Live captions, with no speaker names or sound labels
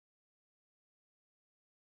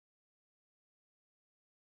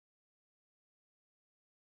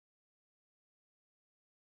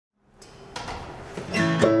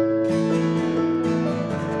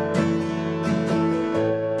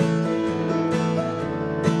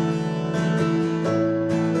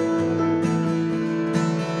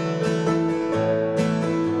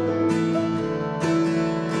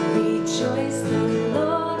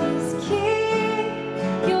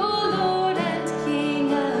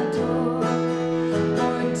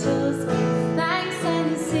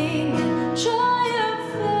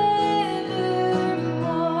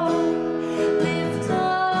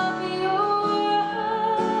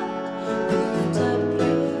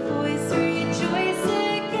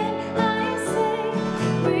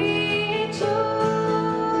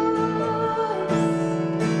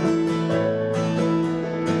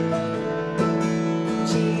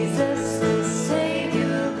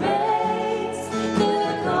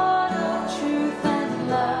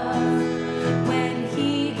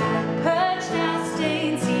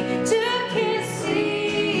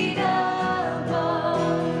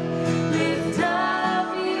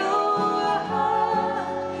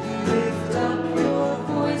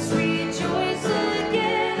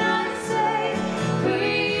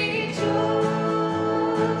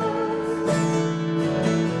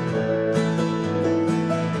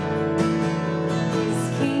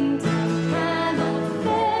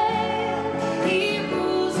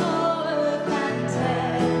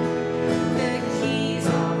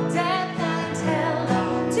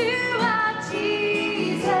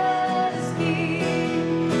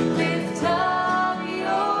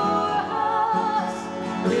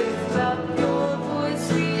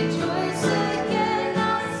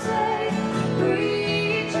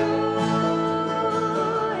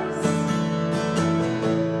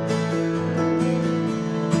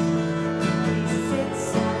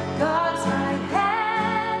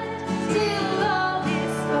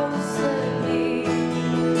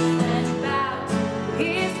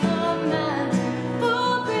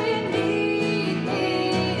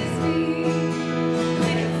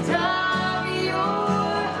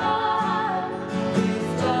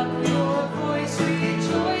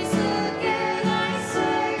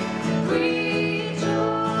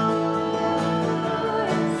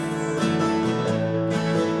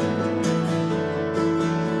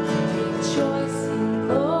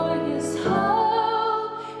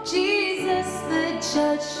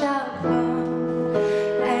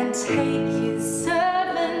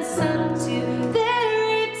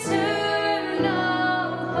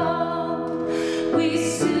We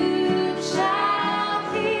soon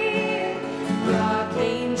shall hear the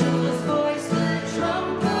archangel's voice, the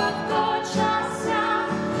trump of God shall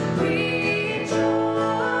sound. Rejoice,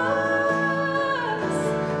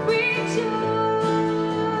 rejoice.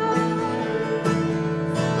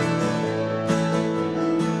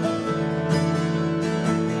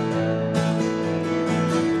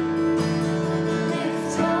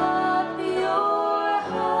 Lift up your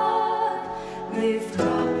heart, lift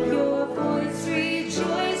up your voice,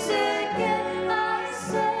 rejoice again, I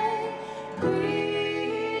say,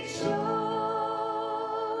 rejoice.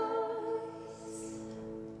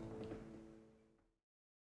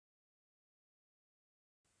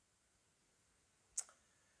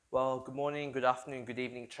 Well, good morning, good afternoon, good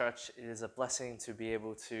evening, church. It is a blessing to be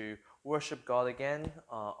able to worship God again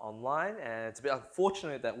online, and it's a bit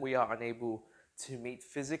unfortunate that we are unable to meet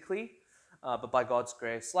physically, but by God's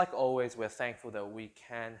grace, like always, we're thankful that we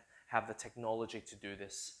can have the technology to do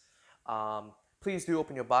this. Please do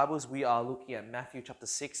open your Bibles. We are looking at Matthew chapter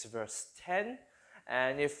 6, verse 10,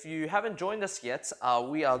 and if you haven't joined us yet,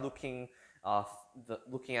 we are looking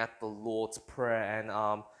at the Lord's Prayer, and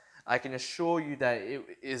I can assure you that it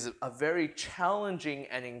is a very challenging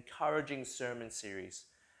and encouraging sermon series.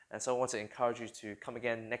 And so I want to encourage you to come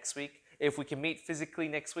again next week. If we can meet physically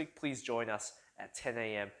next week, please join us at 10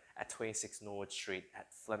 a.m. at 26 Norwood Street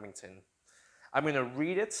at Flemington. I'm going to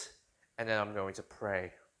read it, and then I'm going to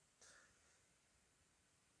pray.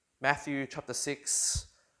 Matthew chapter 6,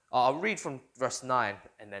 I'll read from verse 9,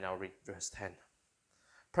 and then I'll read verse 10.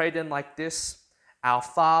 Pray then like this: Our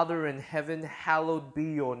Father in heaven, hallowed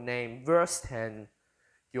be your name. Verse 10,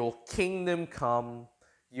 your kingdom come,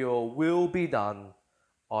 your will be done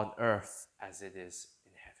on earth as it is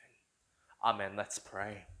in heaven. Amen. Let's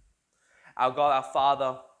pray. Our God, our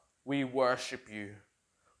Father, we worship you.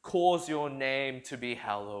 Cause your name to be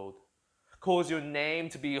hallowed. Cause your name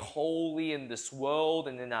to be holy in this world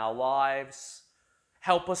and in our lives.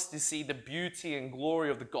 Help us to see the beauty and glory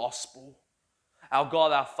of the gospel. Our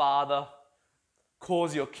God, our Father,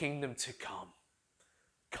 cause your kingdom to come.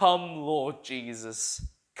 Come, Lord Jesus,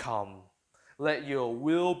 come. Let your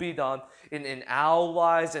will be done in our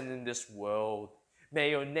lives and in this world.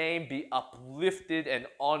 May your name be uplifted and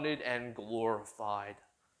honored and glorified.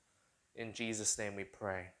 In Jesus' name we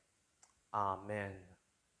pray. Amen.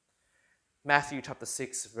 Matthew chapter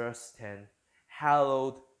 6, verse 10.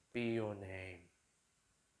 Hallowed be your name.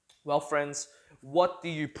 Well, friends, what do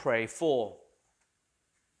you pray for?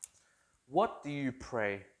 What do you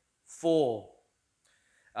pray for?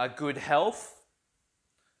 Good health?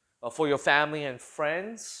 For your family and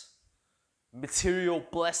friends? Material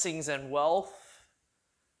blessings and wealth?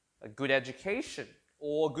 A good education?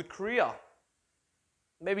 Or a good career?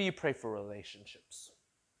 Maybe you pray for relationships.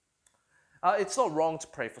 It's not wrong to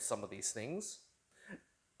pray for some of these things.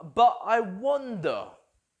 But I wonder,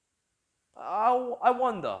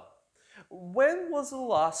 when was the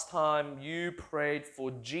last time you prayed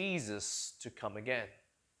for Jesus to come again?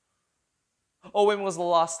 Or when was the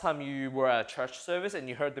last time you were at a church service and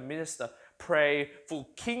you heard the minister pray for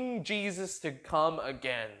King Jesus to come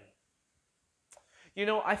again? You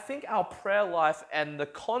know, I think our prayer life and the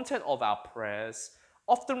content of our prayers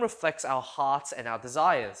often reflects our hearts and our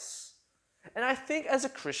desires. And I think as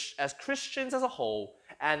Christians as a whole,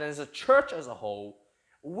 and as a church as a whole,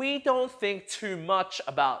 we don't think too much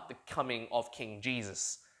about the coming of King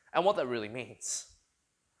Jesus and what that really means.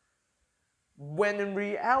 When in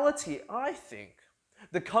reality, I think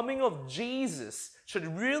the coming of Jesus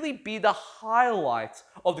should really be the highlight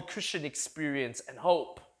of the Christian experience and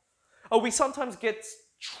hope. We sometimes get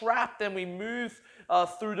trapped and we move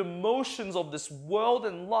through the motions of this world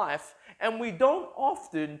and life, and we don't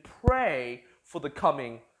often pray for the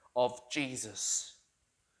coming of Jesus.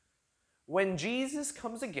 When Jesus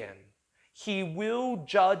comes again, he will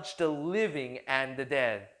judge the living and the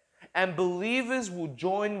dead, and believers will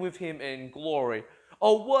join with him in glory.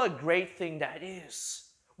 Oh, what a great thing that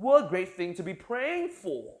is. What a great thing to be praying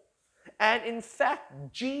for. And in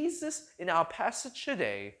fact, Jesus in our passage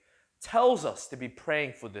today tells us to be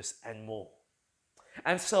praying for this and more.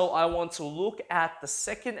 And so I want to look at the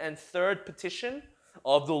second and third petition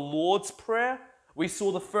of the Lord's Prayer. We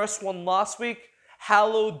saw the first one last week.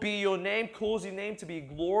 Hallowed be your name. Cause your name to be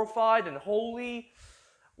glorified and holy.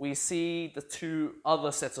 We see the two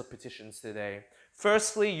other sets of petitions today.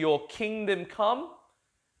 Firstly, your kingdom come.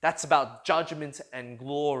 That's about judgment and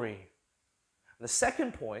glory. The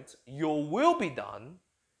second point, your will be done,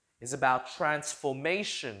 is about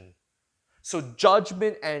transformation. So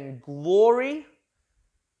judgment and glory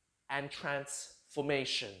and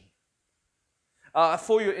transformation.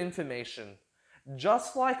 For your information,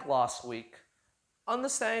 just like last week,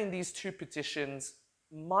 understanding these two petitions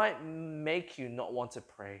might make you not want to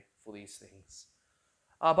pray for these things.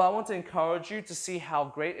 But I want to encourage you to see how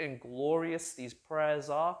great and glorious these prayers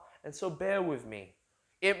are, and so bear with me.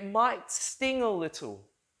 It might sting a little,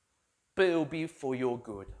 but it will be for your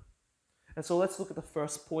good. And so let's look at the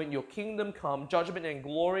first point, your kingdom come, judgment and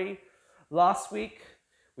glory. Last week,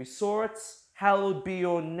 we saw it. Hallowed be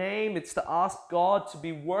your name. It's to ask God to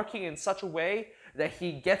be working in such a way that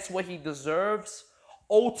he gets what he deserves.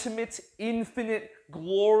 Ultimate, infinite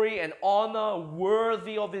glory and honor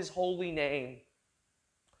worthy of his holy name.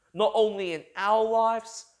 Not only in our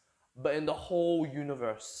lives, but in the whole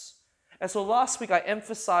universe. And so last week I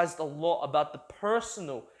emphasized a lot about the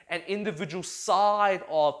personal and individual side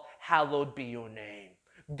of hallowed be your name.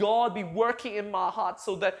 God, be working in my heart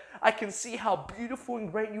so that I can see how beautiful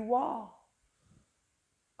and great you are.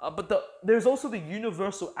 But there's also the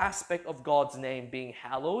universal aspect of God's name being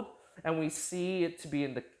hallowed, and we see it to be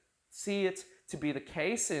the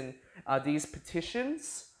case in these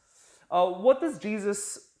petitions. What does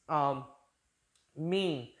Jesus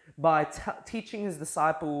mean by teaching his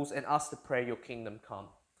disciples and us to pray, your kingdom come?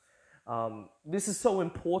 This is so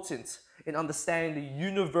important in understanding the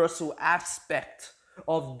universal aspect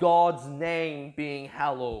of God's name being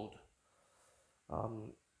hallowed.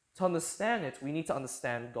 To understand it, we need to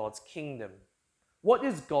understand God's kingdom. What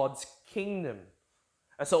is God's kingdom?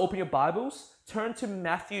 And so open your Bibles, turn to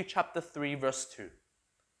Matthew chapter 3, verse 2.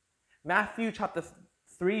 Matthew chapter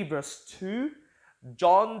 3, verse 2,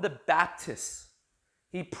 John the Baptist,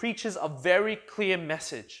 he preaches a very clear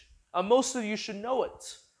message. Most of you should know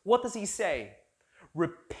it. What does he say?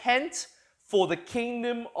 Repent, for the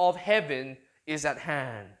kingdom of heaven is at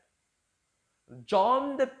hand.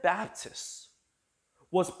 John the Baptist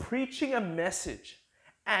was preaching a message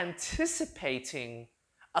anticipating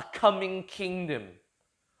a coming kingdom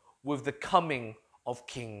with the coming of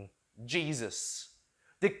King Jesus.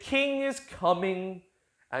 The king is coming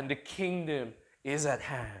and the kingdom is at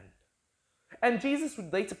hand. And Jesus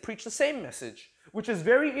would later preach the same message, which is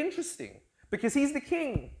very interesting because he's the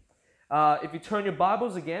king. If you turn your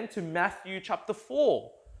Bibles again to Matthew chapter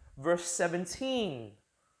 4, verse 17.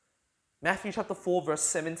 Matthew chapter 4, verse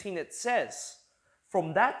 17, it says,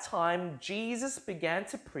 from that time, Jesus began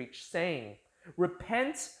to preach, saying,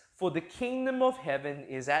 repent, for the kingdom of heaven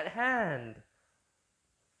is at hand.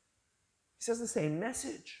 He says the same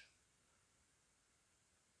message.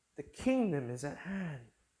 The kingdom is at hand.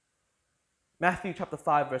 Matthew chapter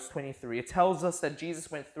 5, verse 23, it tells us that Jesus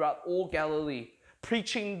went throughout all Galilee,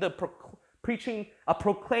 proclaiming the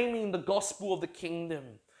gospel of the kingdom.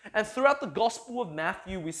 And throughout the Gospel of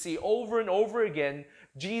Matthew, we see over and over again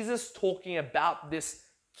Jesus talking about this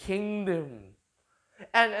kingdom.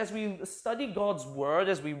 And as we study God's word,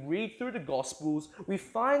 as we read through the Gospels, we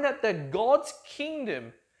find out that God's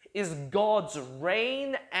kingdom is God's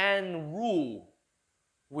reign and rule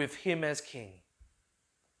with him as king.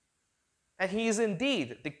 And he is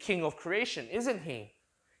indeed the king of creation, isn't he?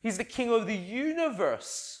 He's the king of the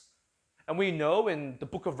universe. And we know in the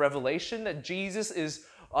book of Revelation that Jesus is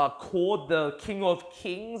called the King of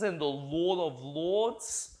Kings and the Lord of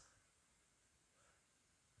Lords.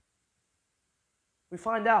 We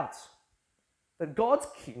find out that God's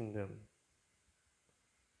kingdom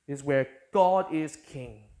is where God is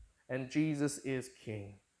king and Jesus is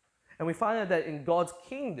king. And we find out that in God's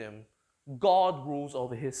kingdom, God rules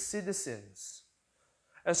over his citizens.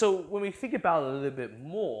 And so when we think about it a little bit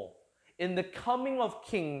more, in the coming of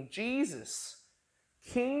King Jesus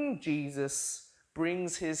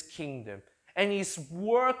brings his kingdom and he's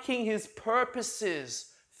working his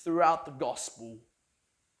purposes throughout the gospel.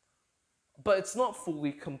 But it's not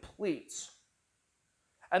fully complete.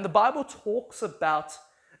 And the Bible talks about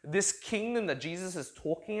this kingdom that Jesus is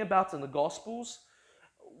talking about in the Gospels,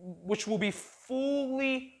 which will be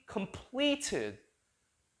fully completed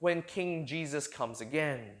when King Jesus comes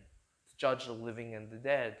again to judge the living and the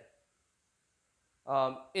dead.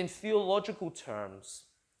 In theological terms,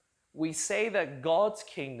 we say that God's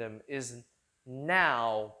kingdom is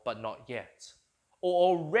now but not yet,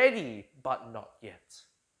 or already but not yet.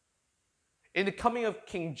 In the coming of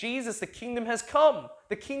King Jesus, the kingdom has come.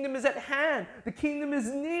 The kingdom is at hand. The kingdom is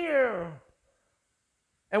near.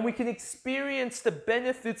 And we can experience the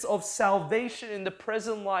benefits of salvation in the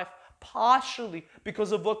present life partially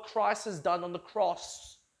because of what Christ has done on the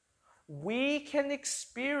cross. We can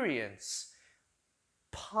experience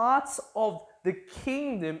parts of the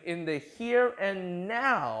kingdom in the here and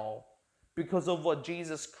now because of what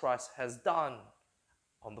Jesus Christ has done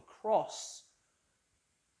on the cross.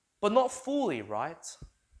 But not fully, right?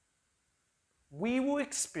 We will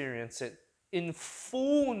experience it in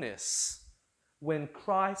fullness when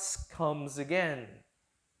Christ comes again.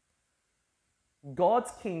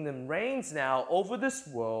 God's kingdom reigns now over this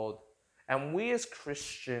world, and we as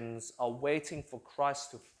Christians are waiting for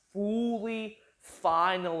Christ to fully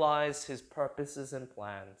finalize his purposes and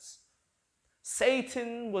plans.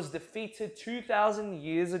 Satan was defeated 2,000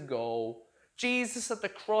 years ago. Jesus at the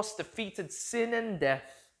cross defeated sin and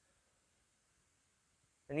death.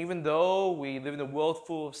 And even though we live in a world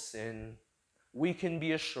full of sin, we can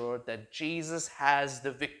be assured that Jesus has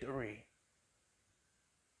the victory.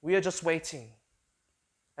 We are just waiting,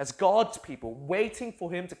 as God's people, waiting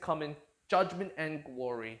for him to come in judgment and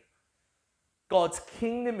glory. God's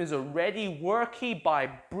kingdom is already working by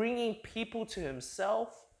bringing people to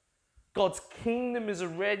himself. God's kingdom is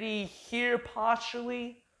already here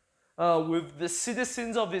partially, with the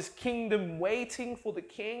citizens of his kingdom waiting for the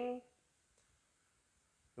king.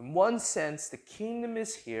 In one sense, the kingdom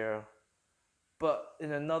is here, but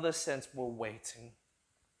in another sense, we're waiting.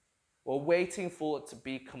 We're waiting for it to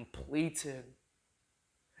be completed.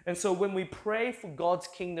 And so when we pray for God's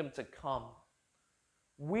kingdom to come,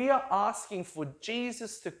 we are asking for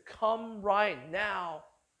Jesus to come right now.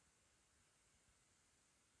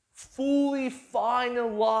 Fully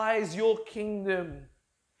finalize your kingdom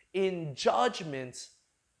in judgment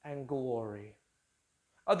and glory.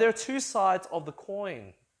 There are two sides of the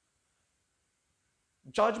coin.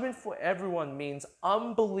 Judgment for everyone means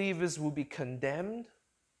unbelievers will be condemned.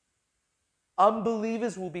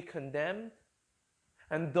 Unbelievers will be condemned.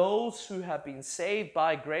 And those who have been saved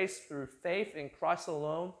by grace through faith in Christ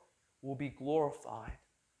alone will be glorified.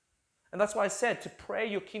 And that's why I said to pray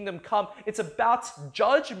your kingdom come, it's about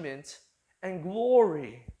judgment and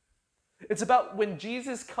glory. It's about when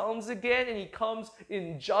Jesus comes again and he comes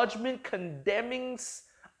in judgment, condemning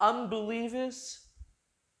unbelievers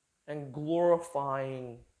and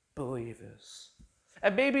glorifying believers.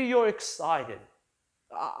 And maybe you're excited.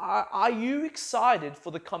 Are you excited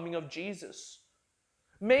for the coming of Jesus?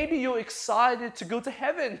 Maybe you're excited to go to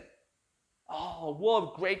heaven. Oh, what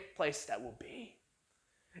a great place that will be.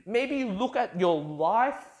 Maybe you look at your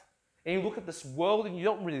life and you look at this world and you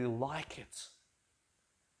don't really like it.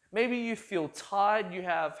 Maybe you feel tired, you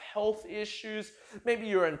have health issues, maybe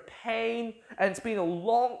you're in pain, and it's been a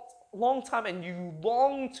long time and you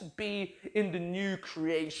long to be in the new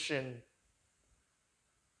creation.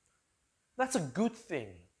 That's a good thing,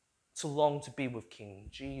 to long to be with King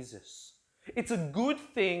Jesus. It's a good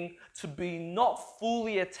thing to be not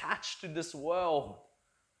fully attached to this world.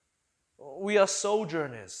 We are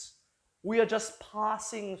sojourners. We are just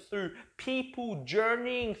passing through, people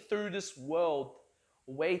journeying through this world,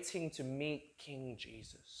 waiting to meet King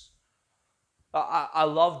Jesus. I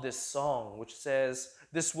love this song which says,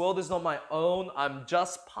 "This world is not my own, I'm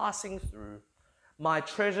just passing through. My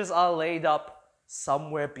treasures are laid up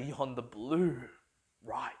somewhere beyond the blue."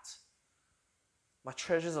 Right. My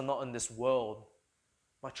treasures are not in this world.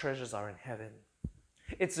 My treasures are in heaven.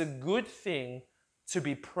 It's a good thing to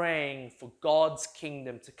be praying for God's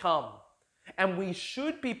kingdom to come. And we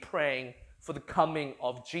should be praying for the coming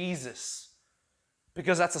of Jesus,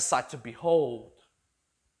 because that's a sight to behold.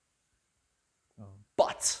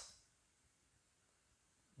 But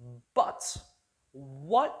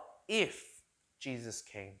what if Jesus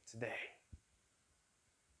came today?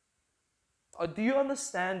 Do you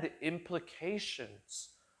understand the implications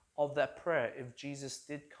of that prayer if Jesus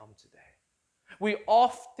did come today? We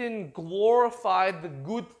often glorify the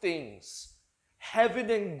good things, heaven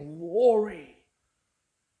and glory.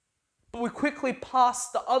 But we quickly pass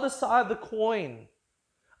the other side of the coin.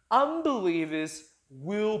 Unbelievers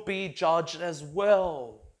will be judged as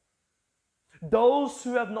well. Those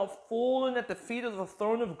who have not fallen at the feet of the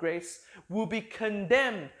throne of grace will be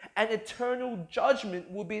condemned, and eternal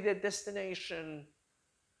judgment will be their destination.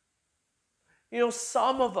 You know,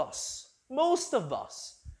 some of us, most of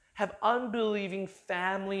us, have unbelieving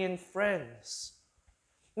family and friends.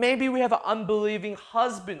 Maybe we have an unbelieving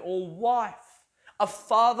husband or wife, a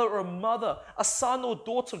father or mother, a son or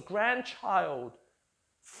daughter, grandchild,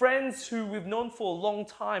 friends who we've known for a long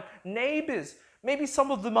time, neighbors. Maybe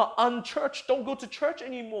some of them are unchurched, don't go to church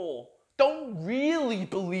anymore, don't really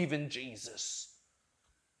believe in Jesus.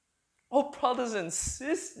 Oh, brothers and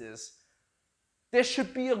sisters, there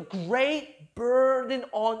should be a great burden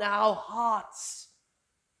on our hearts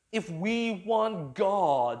if we want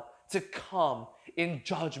God to come in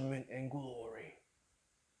judgment and glory.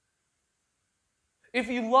 If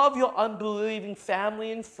you love your unbelieving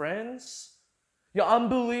family and friends, your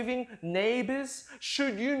unbelieving neighbors,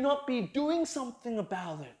 should you not be doing something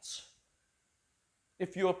about it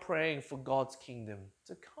if you're praying for God's kingdom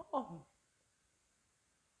to come?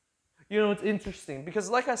 You know, it's interesting because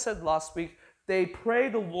like I said last week, they pray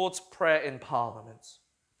the Lord's Prayer in Parliament.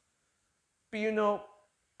 But you know,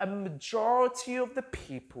 a majority of the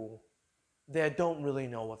people there don't really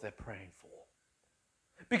know what they're praying for.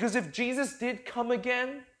 Because if Jesus did come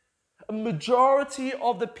again, a majority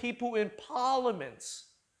of the people in Parliament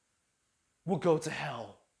will go to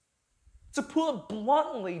hell. To put it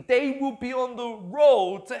bluntly, they will be on the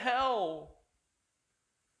road to hell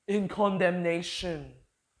in condemnation.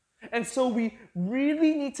 And so we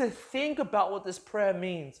really need to think about what this prayer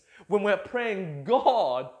means when we're praying,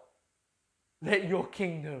 God, let your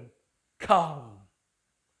kingdom come.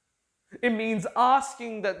 It means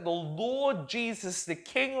asking that the Lord Jesus, the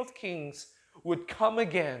King of Kings, would come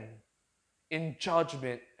again in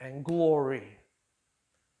judgment and glory.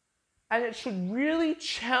 And it should really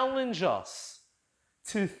challenge us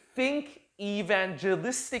to think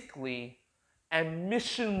evangelistically and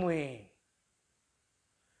missionally.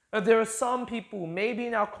 Now, there are some people, maybe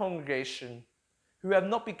in our congregation, who have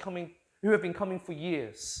been coming for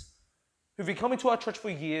years, who've been coming to our church for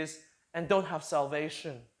years and don't have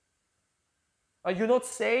salvation. You're not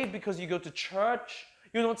saved because you go to church.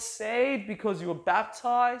 You're not saved because you were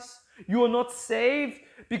baptized. You are not saved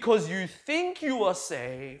because you think you are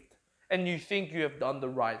saved and you think you have done the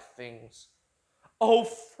right things. Oh,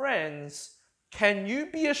 friends, can you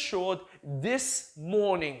be assured this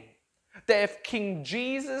morning that if King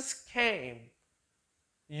Jesus came,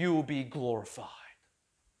 you will be glorified?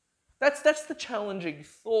 That's the challenging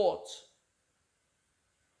thought.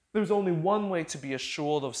 There's only one way to be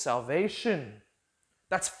assured of salvation.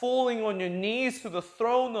 That's falling on your knees to the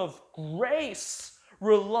throne of grace,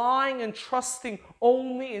 relying and trusting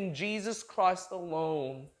only in Jesus Christ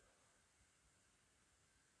alone.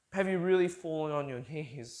 Have you really fallen on your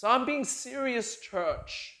knees? I'm being serious,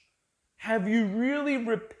 church. Have you really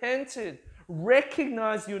repented,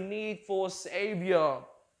 recognized your need for a Savior?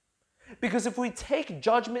 Because if we take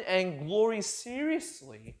judgment and glory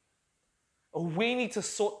seriously, we need to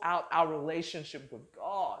sort out our relationship with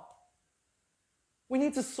God. We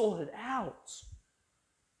need to sort it out.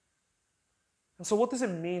 And so what does it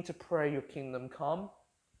mean to pray your kingdom come?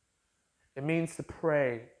 It means to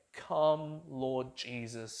pray, come, Lord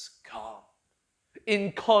Jesus, come.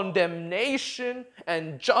 In condemnation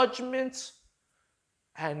and judgment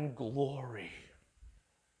and glory.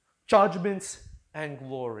 Judgment and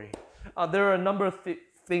glory. There are a number of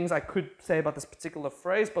things I could say about this particular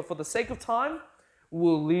phrase, but for the sake of time,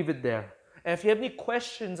 we'll leave it there. And if you have any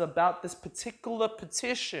questions about this particular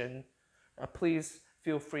petition, please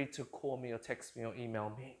feel free to call me or text me or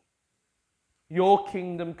email me. Your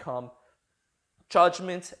kingdom come,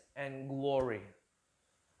 judgment and glory.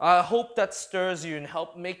 I hope that stirs you and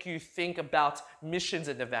help make you think about missions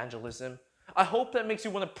and evangelism. I hope that makes you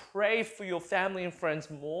want to pray for your family and friends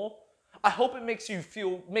more. I hope it makes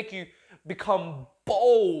you become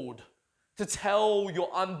bold to tell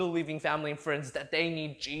your unbelieving family and friends that they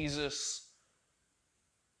need Jesus.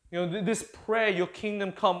 You know, this prayer, your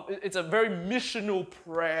kingdom come, it's a very missional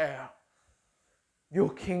prayer. Your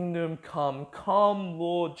kingdom come. Come,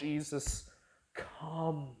 Lord Jesus,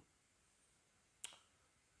 come.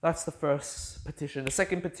 That's the first petition. The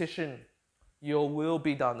second petition, your will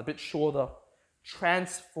be done, a bit shorter.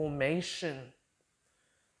 Transformation.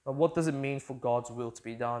 Now, what does it mean for God's will to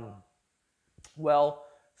be done? Well,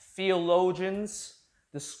 theologians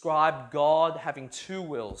describe God having two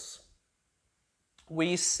wills.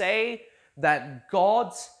 We say that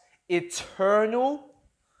God's eternal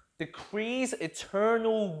decrees,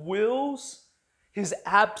 eternal wills, his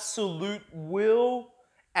absolute will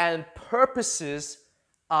and purposes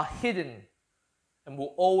are hidden and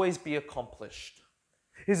will always be accomplished.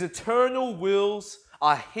 His eternal wills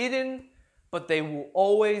are hidden, but they will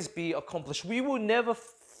always be accomplished. We will never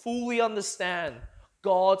fully understand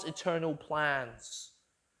God's eternal plans.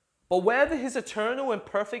 But wherever his eternal and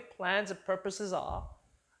perfect plans and purposes are,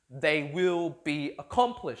 they will be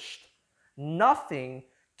accomplished. Nothing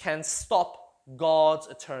can stop God's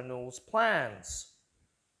eternal plans.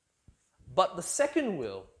 But the second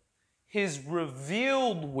will, his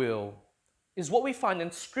revealed will, is what we find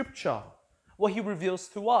in Scripture, what he reveals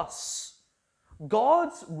to us.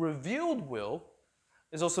 God's revealed will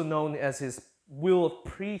is also known as his will of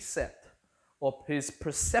precept, or his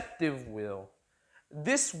preceptive will.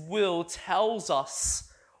 This will tells us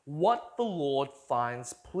what the Lord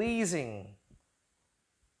finds pleasing.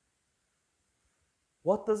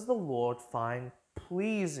 What does the Lord find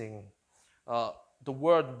pleasing? The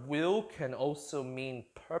word will can also mean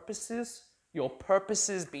purposes. Your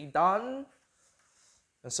purposes be done.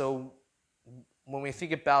 And so when we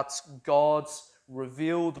think about God's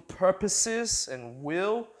revealed purposes and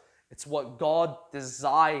will, it's what God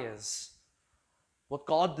desires. what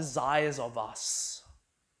God desires of us.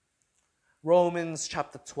 Romans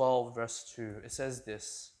chapter 12, verse 2. It says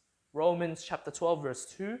this. Romans chapter 12, verse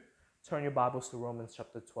 2. Turn your Bibles to Romans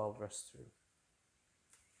chapter 12, verse 2.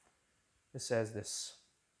 It says this.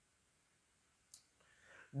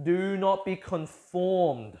 Do not be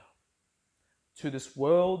conformed to this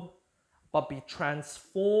world, but be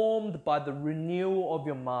transformed by the renewal of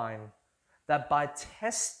your mind, that by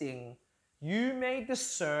testing you may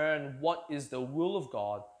discern what is the will of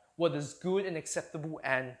God, what is good and acceptable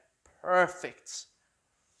and perfect.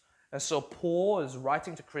 And so Paul is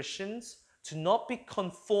writing to Christians to not be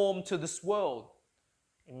conformed to this world,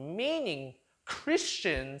 meaning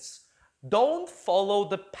Christians don't follow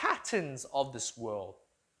the patterns of this world.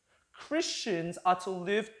 Christians are to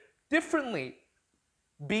live differently,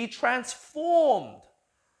 be transformed.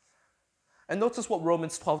 And notice what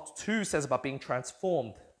Romans 12:2 says about being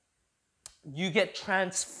transformed. You get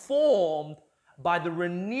transformed by the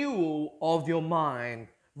renewal of your mind.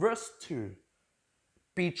 Verse 2.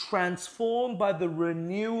 Be transformed by the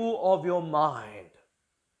renewal of your mind.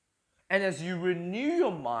 And as you renew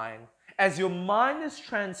your mind, as your mind is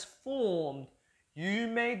transformed, you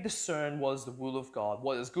may discern what is the will of God,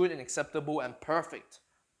 what is good and acceptable and perfect.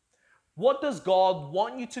 What does God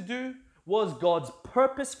want you to do? What is God's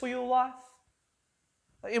purpose for your life?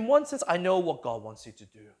 In one sense, I know what God wants you to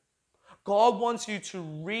do. God wants you to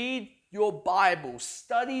read your Bible,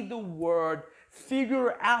 study the Word,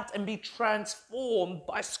 figure out and be transformed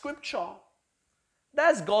by Scripture.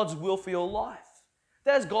 That's God's will for your life.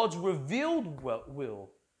 That's God's revealed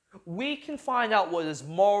will. We can find out what is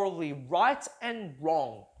morally right and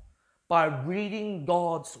wrong by reading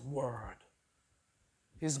God's Word,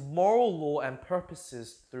 His moral law and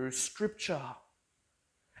purposes through Scripture.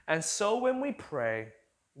 And so when we pray,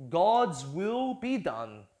 God's will be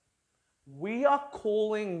done, we are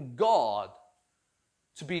calling God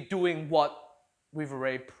to be doing what we've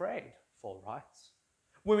already prayed for, right?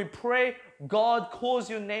 When we pray, God, cause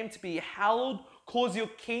your name to be hallowed, cause your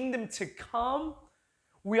kingdom to come,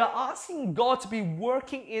 we are asking God to be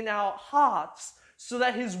working in our hearts so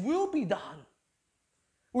that His will be done.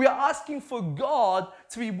 We are asking for God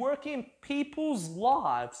to be working in people's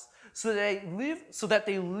lives so that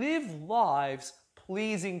they live lives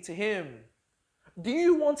pleasing to Him. Do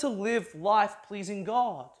you want to live life pleasing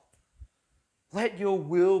God? Let your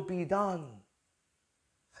will be done.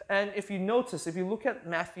 And if you notice, if you look at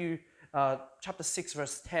Matthew chapter 6,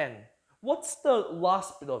 verse 10, what's the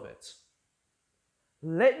last bit of it?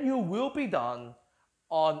 Let your will be done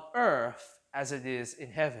on earth as it is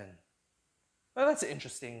in heaven. Now that's an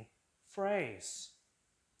interesting phrase.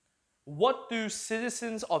 What do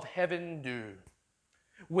citizens of heaven do?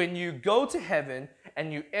 When you go to heaven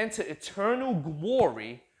and you enter eternal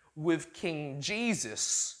glory with King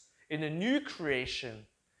Jesus in a new creation,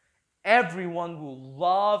 everyone will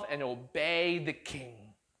love and obey the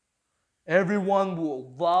King. Everyone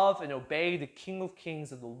will love and obey the King of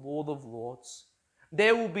Kings and the Lord of Lords.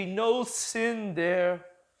 There will be no sin there.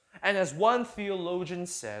 And as one theologian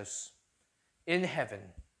says, in heaven,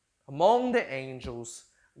 among the angels,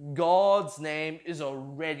 God's name is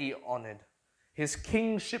already honored, His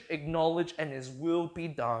kingship acknowledged, and His will be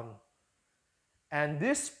done. And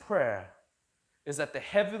this prayer is that the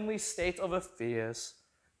heavenly state of affairs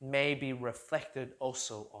may be reflected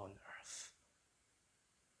also on earth.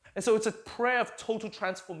 And so it's a prayer of total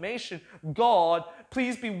transformation. God,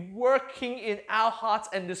 please be working in our hearts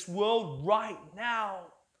and this world right now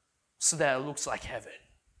so that it looks like heaven.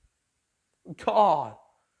 God,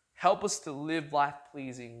 help us to live life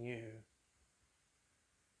pleasing You.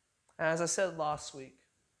 And as I said last week,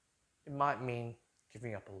 it might mean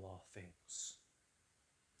giving up a lot of things.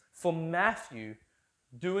 For Matthew,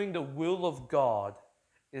 doing the will of God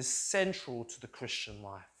is central to the Christian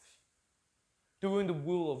life. Doing the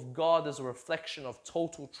will of God is a reflection of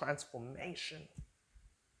total transformation.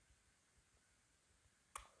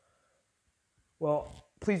 Well,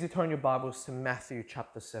 please turn your Bibles to Matthew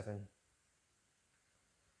chapter 7.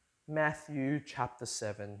 Matthew chapter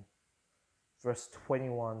 7, verse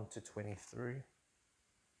 21 to 23.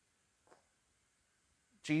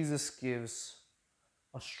 Jesus gives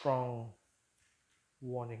a strong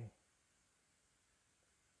warning.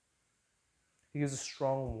 He gives a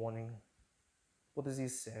strong warning. What does He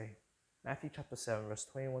say? Matthew chapter 7, verse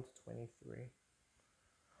 21 to 23.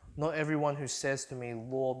 Not everyone who says to me,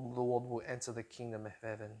 Lord, Lord, will enter the kingdom of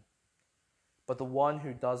heaven, but the one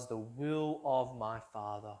who does the will of my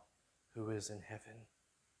Father who is in heaven.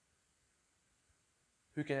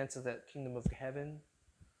 Who can enter that kingdom of heaven?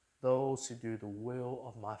 Those who do the will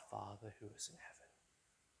of my Father who is in heaven.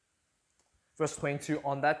 Verse 22,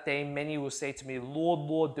 on that day many will say to me, Lord,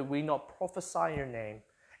 Lord, did we not prophesy in your name,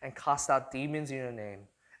 and cast out demons in your name,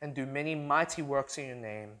 and do many mighty works in your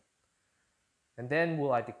name? And then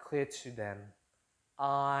will I declare to them,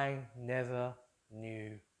 I never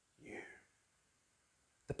knew you.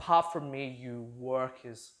 Depart from me, you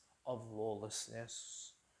workers of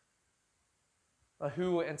lawlessness. Now,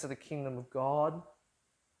 who will enter the kingdom of God?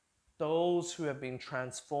 Those who have been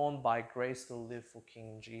transformed by grace to live for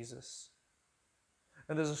King Jesus.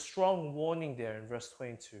 And there's a strong warning there in verse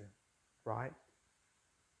 22, right?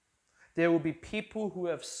 There will be people who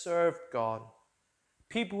have served God,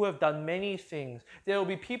 people who have done many things. There will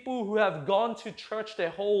be people who have gone to church their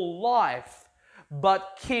whole life,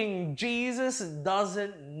 but King Jesus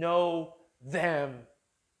doesn't know them.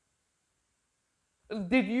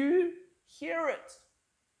 Did you hear it?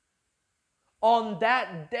 On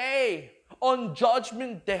that day, on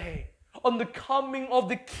Judgment Day, on the coming of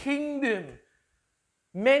the kingdom,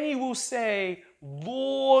 many will say,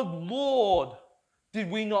 Lord, Lord,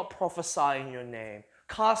 did we not prophesy in your name,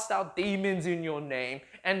 cast out demons in your name,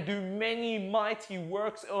 and do many mighty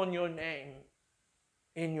works on your name,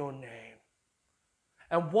 in your name?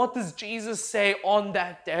 And what does Jesus say on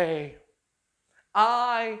that day?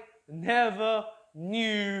 I never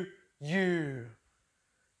knew you.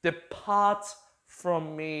 Depart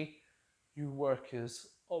from me, you workers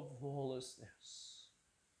of lawlessness.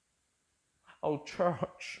 Oh,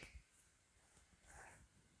 church,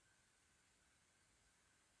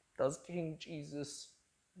 does King Jesus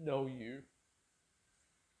know you?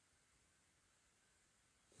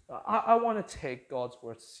 I want to take God's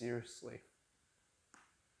word seriously.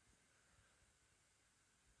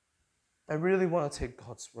 I really want to take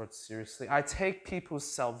God's word seriously. I take people's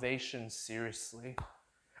salvation seriously.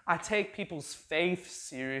 I take people's faith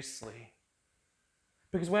seriously.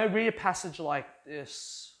 Because when I read a passage like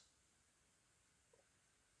this,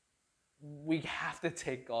 we have to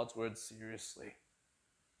take God's word seriously.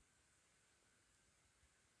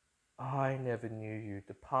 I never knew you.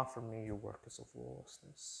 Depart from me, you workers of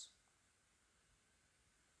lawlessness.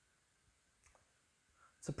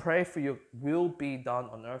 To pray for your will be done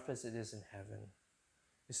on earth as it is in heaven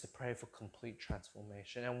is to pray for complete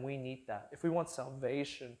transformation. And we need that. If we want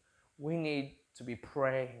salvation, we need to be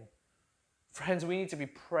praying. Friends, we need to be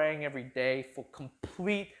praying every day for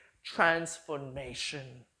complete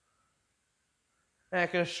transformation. And I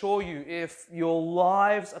can assure you, if your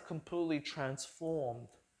lives are completely transformed,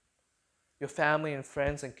 your family and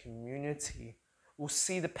friends and community will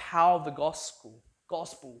see the power of the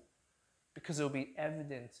gospel because it will be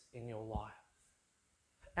evident in your life.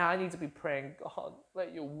 And I need to be praying, God,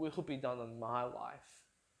 let your will be done in my life.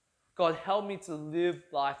 God, help me to live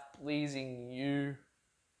life pleasing you.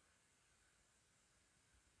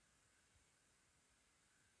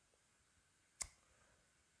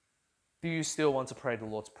 Do you still want to pray the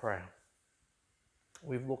Lord's Prayer?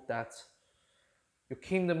 We've looked at your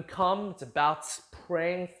kingdom come. It's about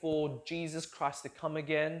praying for Jesus Christ to come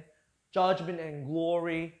again, judgment and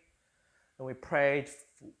glory. And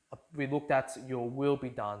we looked at your will be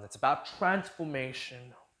done. It's about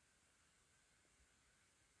transformation.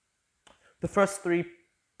 The first three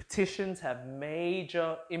petitions have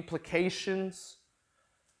major implications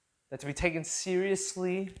that to be taken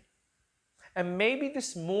seriously. And maybe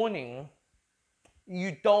this morning,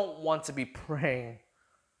 you don't want to be praying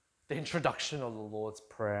the introduction of the Lord's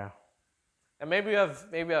Prayer. And maybe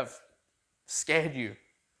I've scared you.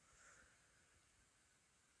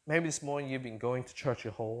 Maybe this morning you've been going to church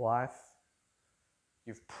your whole life.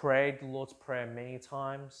 You've prayed the Lord's Prayer many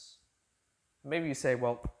times. Maybe you say,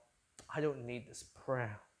 well, I don't need this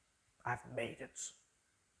prayer. I've made it.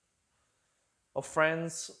 Well,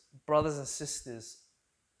 friends, brothers and sisters,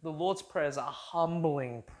 the Lord's Prayer is a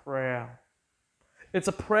humbling prayer. It's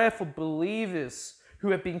a prayer for believers who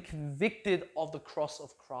have been convicted of the cross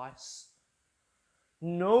of Christ.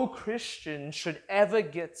 No Christian should ever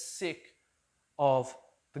get sick of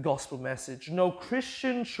the gospel message. No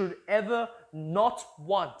Christian should ever not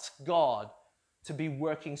want God to be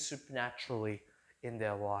working supernaturally in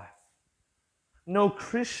their life. No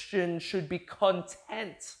Christian should be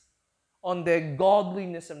content on their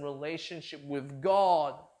godliness and relationship with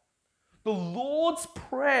God. The Lord's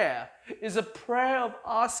Prayer is a prayer of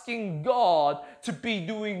asking God to be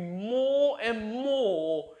doing more and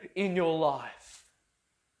more in your life.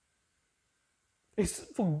 It's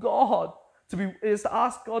for God is to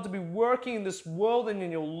ask God to be working in this world and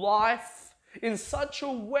in your life in such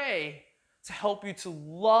a way to help you to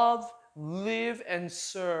love, live, and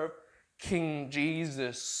serve King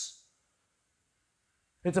Jesus.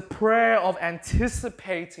 It's a prayer of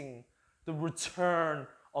anticipating the return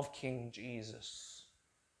of King Jesus?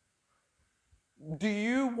 Do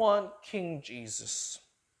you want King Jesus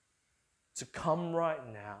to come right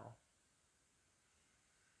now?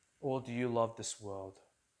 Or do you love this world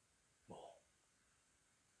more?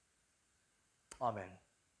 Amen.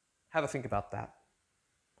 Have a think about that.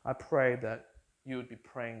 I pray that you would be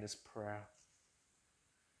praying this prayer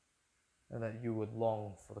and that you would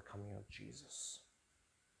long for the coming of Jesus.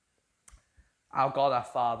 Our God, our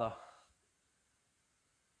Father,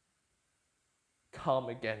 come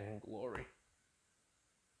again in glory.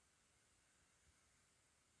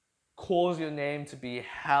 Cause your name to be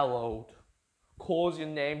hallowed. Cause your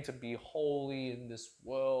name to be holy in this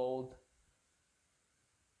world.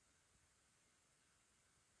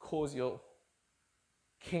 Cause your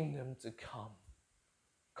kingdom to come.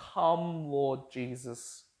 Come, Lord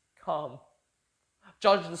Jesus, come.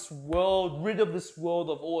 Judge this world, rid of this world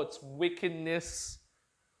of all its wickedness,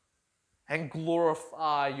 and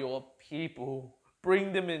glorify your people.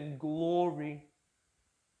 Bring them in glory.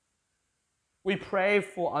 We pray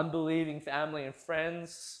for unbelieving family and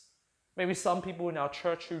friends, maybe some people in our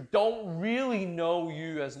church who don't really know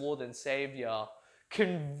you as Lord and Savior.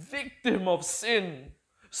 Convict them of sin.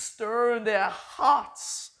 Stir in their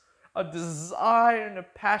hearts a desire and a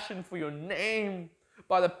passion for your name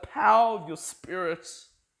by the power of your Spirit.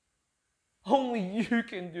 Only you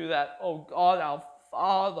can do that, oh God, our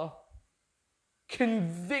Father.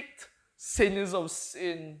 Convict sinners of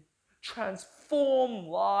sin. Transform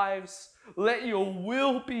lives. Let your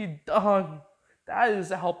will be done. That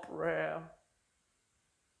is our prayer.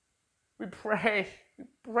 We pray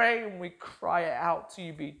and we cry out to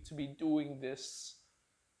you to be doing this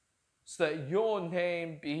so that your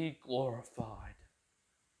name be glorified.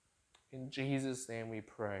 In Jesus' name we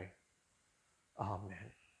pray.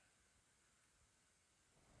 Amen.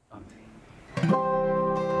 Amen.